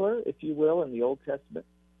and color, if you will, in the Old Testament.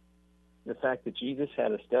 The fact that Jesus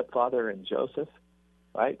had a stepfather in Joseph,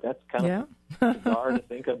 right? That's kind of bizarre to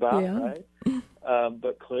think about, right?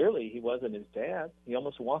 But clearly he wasn't his dad. He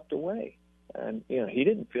almost walked away. And, he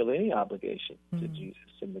didn't feel any obligation to Jesus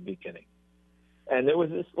in the beginning. And there was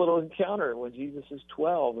this little encounter when Jesus is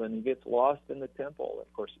 12 and he gets lost in the temple.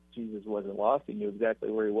 Of course, Jesus wasn't lost. He knew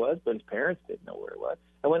exactly where he was, but his parents didn't know where he was.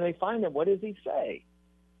 And when they find him, what does he say?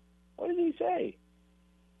 What does he say?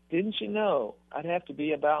 Didn't you know I'd have to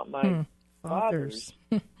be about my father's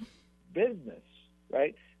business,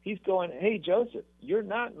 right? He's going, hey, Joseph, you're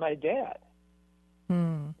not my dad.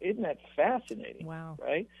 Isn't that fascinating? Wow.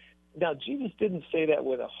 Right? Now, Jesus didn't say that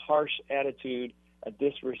with a harsh attitude, a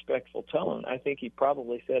disrespectful tone. I think he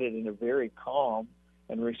probably said it in a very calm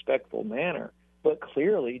and respectful manner. But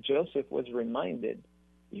clearly, Joseph was reminded,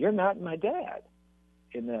 you're not my dad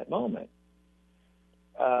in that moment.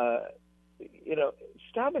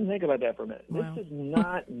 Stop and think about that for a minute. Wow. This is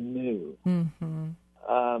not new.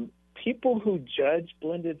 Mm-hmm. People who judge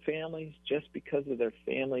blended families just because of their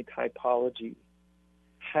family typology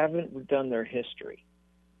haven't done their history.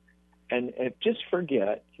 And just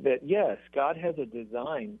forget that, yes, God has a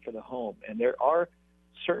design for the home, and there are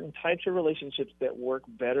certain types of relationships that work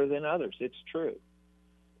better than others. It's true.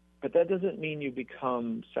 But that doesn't mean you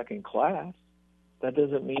become second class. That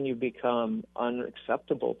doesn't mean you become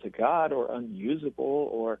unacceptable to God or unusable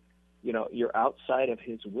or, you're outside of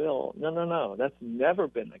his will. No. That's never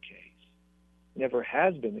been the case. Never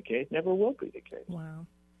has been the case. Never will be the case. Wow.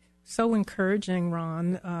 So encouraging,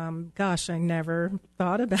 Ron. Gosh, I never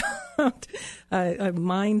thought about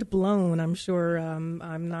mind blown. I'm sure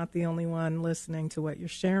I'm not the only one listening to what you're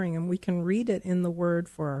sharing, and we can read it in the Word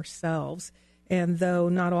for ourselves. And though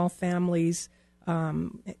not all families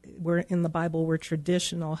were in the Bible were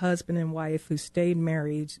traditional, husband and wife who stayed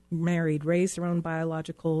married, raised their own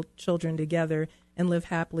biological children together, and live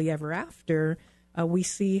happily ever after, we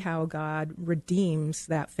see how God redeems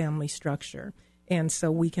that family structure. And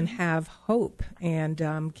so we can have hope and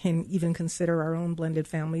can even consider our own blended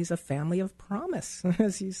families a family of promise,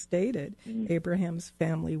 as you stated. Abraham's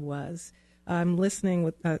family was. I'm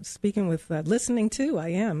listening I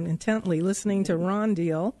am intently listening to Ron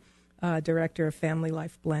Deal, Director of Family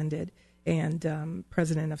Life Blended and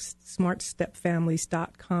President of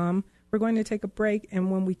SmartStepFamilies.com. We're going to take a break,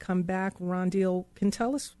 and when we come back, Ron Deal can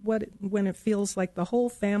tell us when it feels like the whole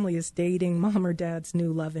family is dating mom or dad's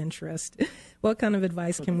new love interest. What kind of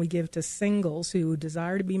advice can we give to singles who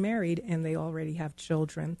desire to be married and they already have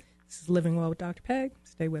children? This is Living Well with Dr. Peg.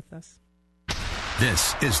 Stay with us.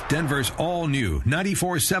 This is Denver's all-new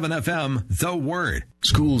 94.7 FM, The Word.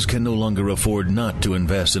 Schools can no longer afford not to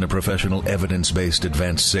invest in a professional, evidence-based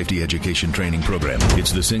advanced safety education training program.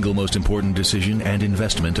 It's the single most important decision and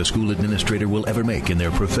investment a school administrator will ever make in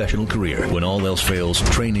their professional career. When all else fails,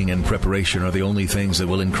 training and preparation are the only things that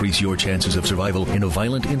will increase your chances of survival in a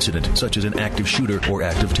violent incident, such as an active shooter or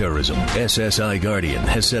act of terrorism. SSI Guardian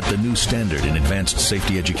has set the new standard in advanced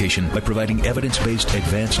safety education by providing evidence-based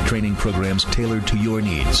advanced training programs tailored to your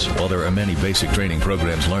needs. While there are many basic training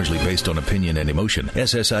programs largely based on opinion and emotion,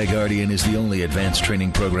 SSI Guardian is the only advanced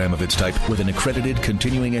training program of its type with an accredited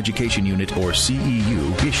continuing education unit, or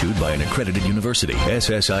CEU, issued by an accredited university.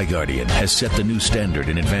 SSI Guardian has set the new standard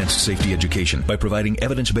in advanced safety education by providing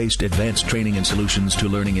evidence-based advanced training and solutions to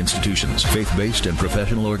learning institutions, faith-based and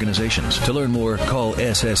professional organizations. To learn more, call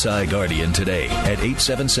SSI Guardian today at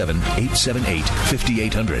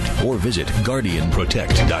 877-878-5800 or visit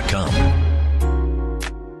GuardianProtect.com.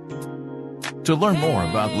 To learn more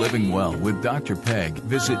about living well with Dr. Peg,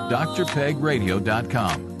 visit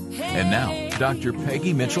drpegradio.com. And now, Dr.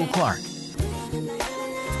 Peggy Mitchell-Clark.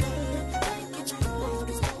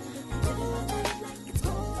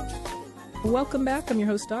 Welcome back. I'm your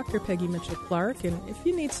host, Dr. Peggy Mitchell-Clark. And if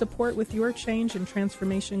you need support with your change and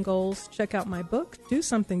transformation goals, check out my book, Do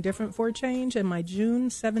Something Different for a Change, and my June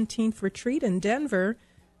 17th retreat in Denver.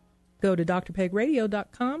 Go to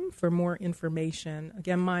drpegradio.com for more information.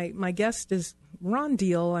 Again, my guest is Ron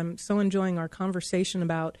Deal. I'm so enjoying our conversation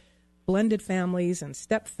about blended families and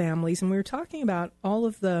step families. And we were talking about all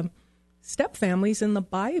of the step families in the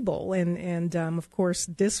Bible and of course,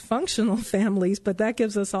 dysfunctional families. But that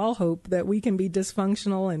gives us all hope that we can be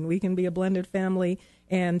dysfunctional and we can be a blended family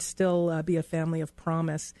and still be a family of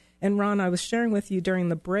promise. And Ron, I was sharing with you during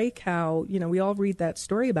the break how, we all read that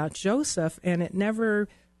story about Joseph, and it never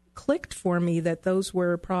clicked for me that those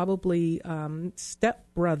were probably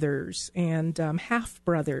stepbrothers and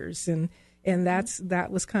half-brothers, and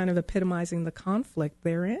that was kind of epitomizing the conflict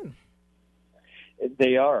therein.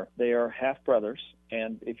 They are half-brothers,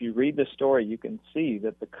 and if you read the story, you can see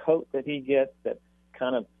that the coat that he gets that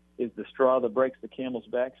kind of is the straw that breaks the camel's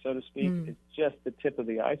back, so to speak, is just the tip of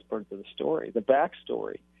the iceberg of the story. The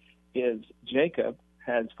backstory is Jacob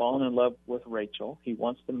has fallen in love with Rachel. He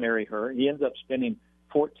wants to marry her. He ends up spending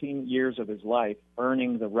 14 years of his life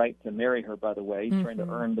earning the right to marry her, by the way, trying to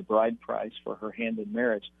earn the bride price for her hand in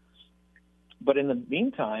marriage. But in the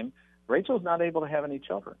meantime, Rachel's not able to have any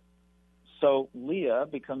children. So Leah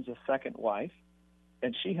becomes a second wife,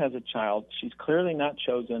 and she has a child. She's clearly not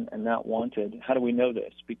chosen and not wanted. How do we know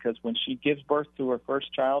this? Because when she gives birth to her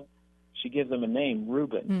first child, She gives him a name,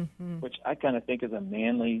 Reuben, which I kind of think is a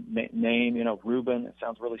manly name. You know, Reuben, it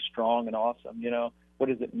sounds really strong and awesome. You know, what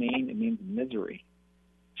does it mean? It means misery.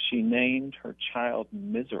 She named her child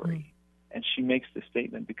Misery. And she makes the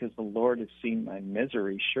statement, because the Lord has seen my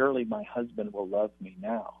misery, surely my husband will love me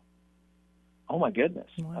now. Oh, my goodness.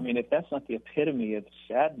 Wow. I mean, if that's not the epitome of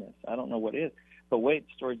sadness, I don't know what is. But wait,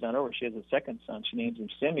 the story's not over. She has a second son. She names him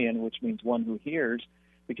Simeon, which means one who hears,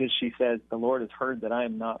 because she says, the Lord has heard that I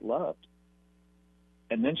am not loved.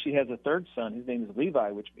 And then she has a third son. His name is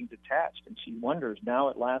Levi, which means attached. And she wonders, now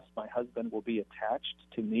at last my husband will be attached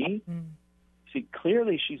to me? See,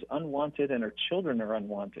 clearly she's unwanted and her children are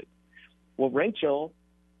unwanted. Well, Rachel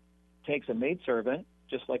takes a maidservant,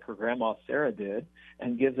 just like her grandma Sarah did,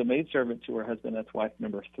 and gives a maidservant to her husband. That's wife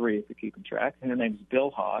number 3, if you're keeping track. And her name's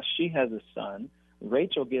Bilhah. She has a son.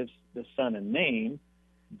 Rachel gives the son a name,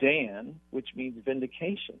 Dan, which means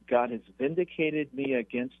vindication. God has vindicated me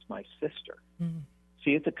against my sister.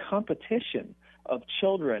 See, it's a competition of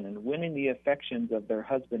children and winning the affections of their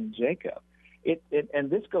husband Jacob. And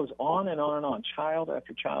this goes on and on and on, child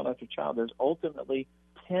after child after child. There's ultimately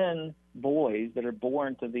 10 boys that are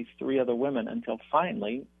born to these 3 other women until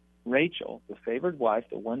finally Rachel, the favored wife,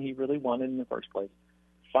 the one he really wanted in the first place,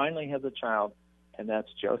 finally has a child, and that's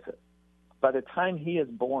Joseph. By the time he is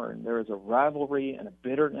born, there is a rivalry and a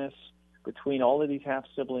bitterness between all of these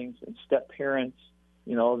half-siblings and step-parents,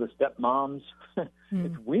 you know, the stepmoms.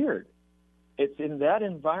 It's weird. It's in that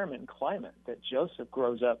environment and climate that Joseph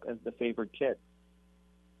grows up as the favored kid.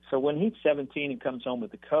 So when he's 17 and comes home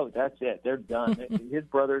with the coat, that's it. They're done. His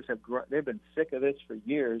brothers they've been sick of this for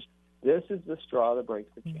years. This is the straw that breaks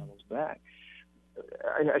the camel's back.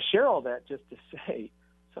 I share all that just to say,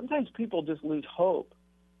 sometimes people just lose hope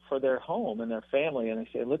for their home and their family, and they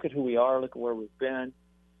say, look at who we are, look at where we've been.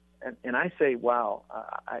 And I say, wow,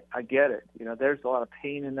 I get it. You know, there's a lot of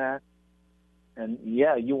pain in that. And,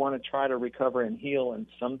 yeah, you want to try to recover and heal, and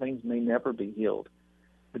some things may never be healed.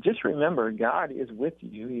 But just remember, God is with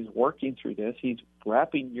you. He's working through this. He's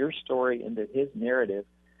wrapping your story into his narrative.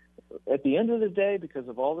 At the end of the day, because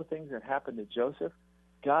of all the things that happened to Joseph,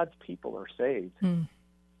 God's people are saved. Amen.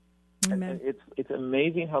 And it's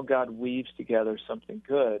amazing how God weaves together something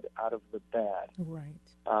good out of the bad.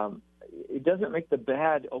 Right. It doesn't make the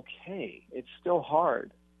bad okay. It's still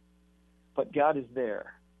hard. But God is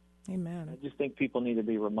there. Amen. I just think people need to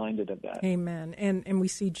be reminded of that. Amen. And we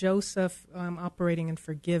see Joseph operating in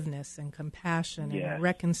forgiveness and compassion and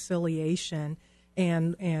reconciliation,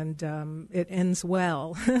 and it ends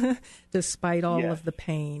well despite all of the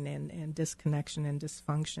pain and disconnection and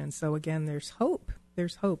dysfunction. So again, there's hope.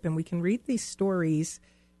 There's hope, and we can read these stories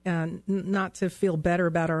not to feel better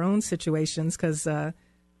about our own situations, because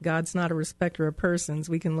God's not a respecter of persons.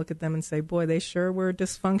 We can look at them and say, boy, they sure were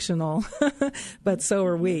dysfunctional, but so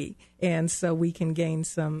are we. And so we can gain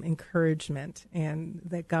some encouragement, and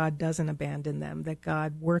that God doesn't abandon them, that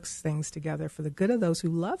God works things together for the good of those who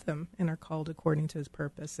love him and are called according to his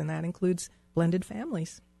purpose. And that includes blended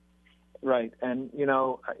families. Right. And, you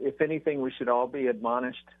know, if anything, we should all be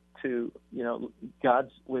admonished to, you know,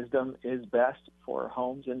 God's wisdom is best for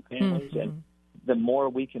homes and families. And the more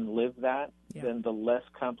we can live that, then the less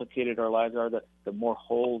complicated our lives are, the more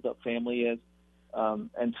whole the family is.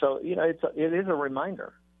 And so, you know, it is a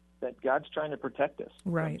reminder that God's trying to protect us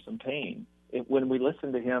from some pain. When we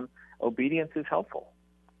listen to him, obedience is helpful.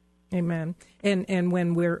 Amen. And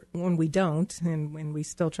when we don't, and when we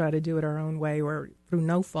still try to do it our own way, or through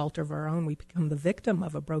no fault of our own, we become the victim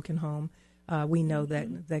of a broken home, we know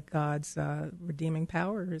that God's redeeming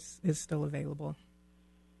power is still available.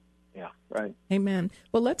 Yeah, right. Amen.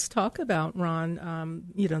 Well, let's talk about, Ron,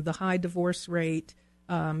 you know, the high divorce rate,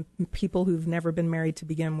 people who've never been married to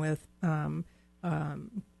begin with,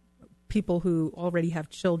 people who already have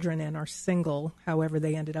children and are single, however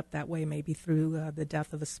they ended up that way, maybe through the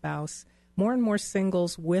death of a spouse. More and more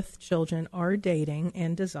singles with children are dating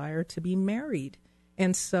and desire to be married.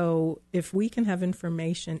 And so if we can have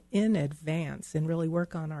information in advance and really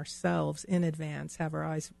work on ourselves in advance, have our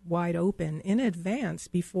eyes wide open in advance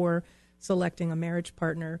before selecting a marriage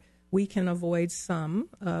partner, we can avoid some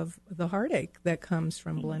of the heartache that comes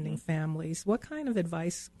from blending families. What kind of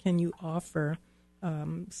advice can you offer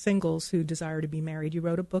singles who desire to be married? You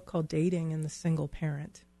wrote a book called Dating and the Single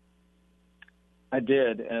Parent. I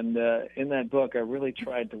did. And in that book, I really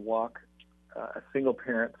tried to walk a single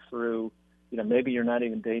parent through, you know, maybe you're not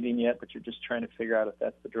even dating yet, but you're just trying to figure out if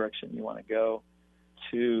that's the direction you want to go,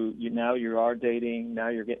 to now you are dating, now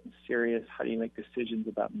you're getting serious, how do you make decisions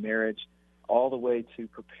about marriage, all the way to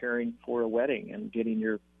preparing for a wedding and getting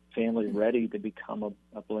your family ready to become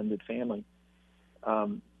a blended family.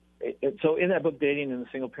 So in that book, Dating and the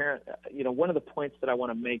Single Parent, one of the points that I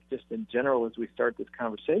want to make just in general as we start this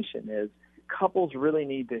conversation is couples really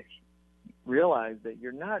need to realize that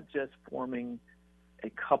you're not just forming a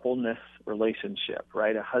coupleness relationship,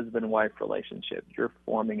 right? A husband-wife relationship. You're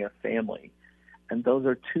forming a family. And those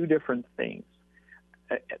are two different things.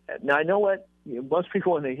 Now, I know what most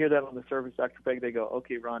people, when they hear that on the surface, Dr. Peg, they go,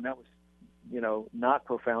 okay, Ron, that was, not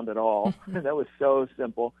profound at all. That was so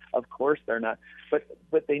simple. Of course they're not.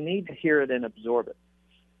 But they need to hear it and absorb it.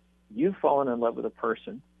 You've fallen in love with a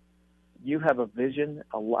person. You have a vision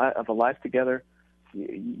of a life together.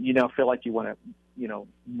 You now feel like you want to,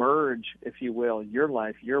 merge, if you will, your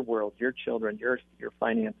life, your world, your children, your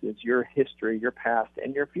finances, your history, your past,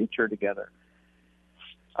 and your future together.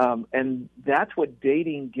 And that's what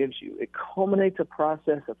dating gives you. It culminates a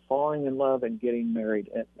process of falling in love and getting married.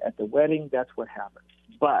 At the wedding, that's what happens.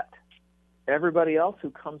 But everybody else who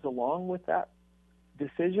comes along with that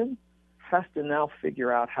decision has to now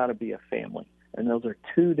figure out how to be a family. And those are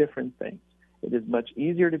two different things. It is much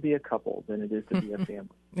easier to be a couple than it is to be a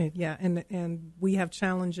family. Yeah, and we have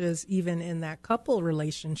challenges even in that couple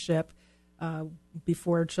relationship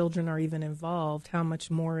before children are even involved. How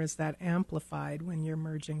much more is that amplified when you're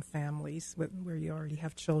merging families where you already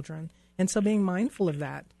have children? And so being mindful of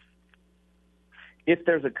that. If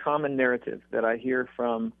there's a common narrative that I hear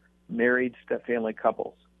from married step-family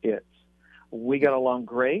couples, it's, we got along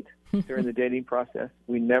great during the dating process.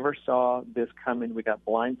 We never saw this coming. We got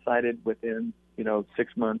blindsided within,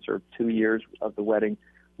 6 months or 2 years of the wedding.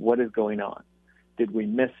 What is going on? Did we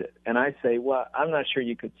miss it? And I say, well, I'm not sure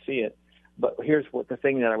you could see it, but here's what the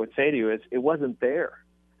thing that I would say to you is it wasn't there.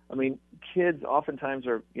 I mean, kids oftentimes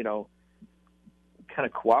are, kind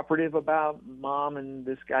of cooperative about mom and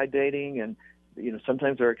this guy dating, and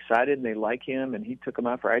sometimes they're excited and they like him and he took them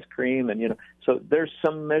out for ice cream, and so there's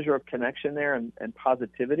some measure of connection there and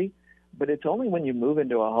positivity. But it's only when you move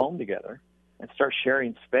into a home together and start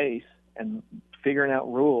sharing space and figuring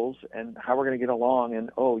out rules and how we're going to get along, and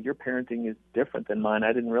your parenting is different than mine.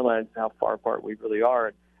 I didn't realize how far apart we really are,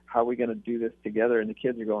 and how are we going to do this together? And the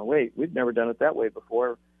kids are going, wait, we've never done it that way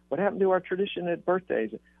before. What happened to our tradition at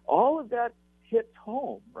birthdays? All of that hits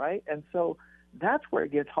home, right? And so that's where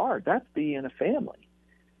it gets hard. That's being a family.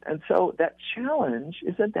 And so that challenge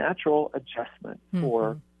is a natural adjustment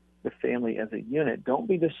for the family as a unit. Don't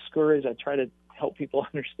be discouraged. I try to help people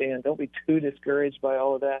understand. Don't be too discouraged by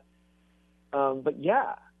all of that. But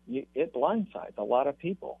yeah, it blindsides a lot of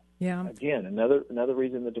people. Yeah. Again, another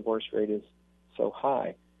reason the divorce rate is so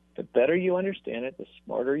high. The better you understand it, the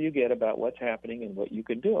smarter you get about what's happening and what you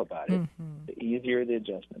can do about it, the easier the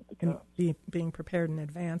adjustment becomes. Being prepared in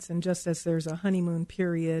advance. And just as there's a honeymoon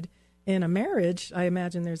period in a marriage, I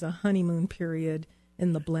imagine there's a honeymoon period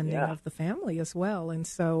in the blending of the family as well. And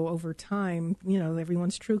so over time,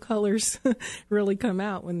 everyone's true colors really come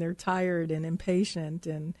out when they're tired and impatient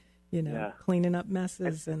and, cleaning up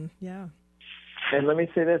messes and. And let me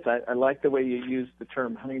say this. I like the way you use the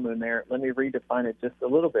term honeymoon there. Let me redefine it just a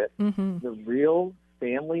little bit. The real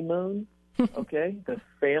family moon, okay, the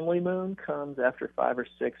family moon comes after 5 or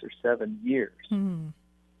 6 or 7 years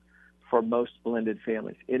for most blended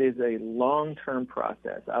families. It is a long-term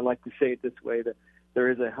process. I like to say it this way, that there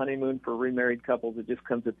is a honeymoon for remarried couples that just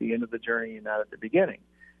comes at the end of the journey and not at the beginning.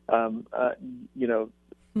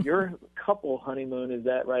 Your couple honeymoon is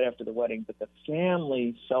that right after the wedding, but the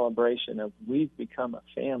family celebration of we've become a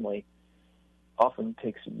family often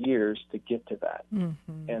takes years to get to that.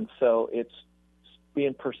 And so it's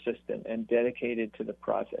being persistent and dedicated to the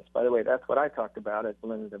process. By the way, that's what I talked about at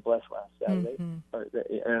Blended and Blessed last Saturday, or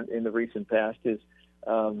in the recent past, is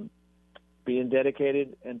being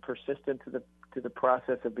dedicated and persistent to the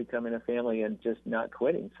process of becoming a family and just not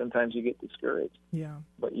quitting. Sometimes you get discouraged,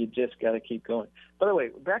 but you just got to keep going. By the way,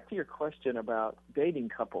 back to your question about dating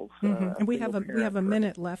couples. And we have a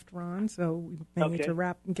minute left, Ron, so we may need to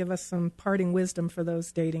wrap and give us some parting wisdom for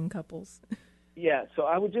those dating couples. Yeah, so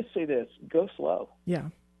I would just say this: go slow. Yeah.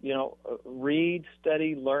 Read,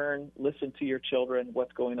 study, learn, listen to your children,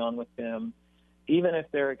 what's going on with them. Even if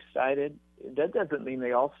they're excited, that doesn't mean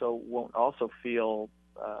they won't feel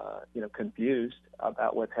confused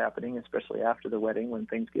about what's happening, especially after the wedding when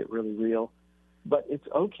things get really real. But it's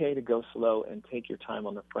okay to go slow and take your time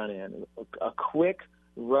on the front end. A quick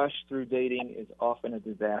rush through dating is often a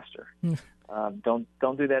disaster. Don't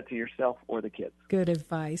do that to yourself or the kids. Good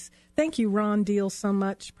advice. Thank you, Ron Deal, so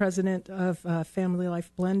much, president of Family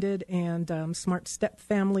Life Blended and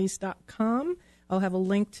SmartStepFamilies.com. I'll have a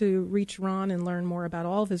link to reach Ron and learn more about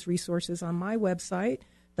all of his resources on my website,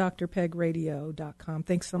 drpegradio.com.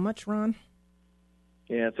 Thanks so much, Ron.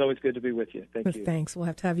 Yeah, it's always good to be with you. Thank you. Thanks. We'll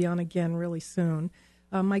have to have you on again really soon.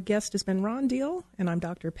 My guest has been Ron Deal, and I'm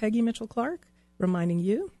Dr. Peggy Mitchell-Clark, reminding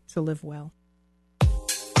you to live well.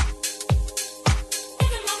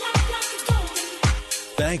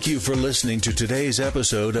 Thank you for listening to today's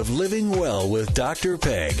episode of Living Well with Dr.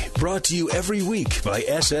 Peg, brought to you every week by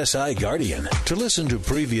SSI Guardian. To listen to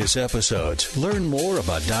previous episodes, learn more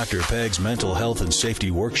about Dr. Peg's mental health and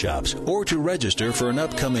safety workshops, or to register for an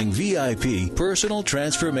upcoming VIP personal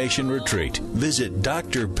transformation retreat, visit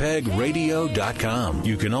drpegradio.com.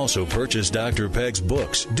 You can also purchase Dr. Peg's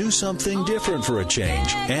books, Do Something Different for a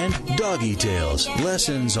Change, and Doggy Tales,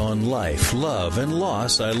 Lessons on Life, Love, and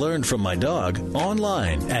Loss I Learned from My Dog,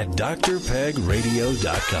 online at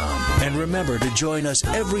drpegradio.com. And remember to join us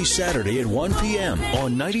every Saturday at 1 p.m.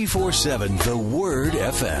 on 94.7 The Word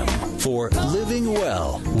FM for Living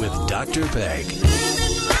Well with Dr. Peg.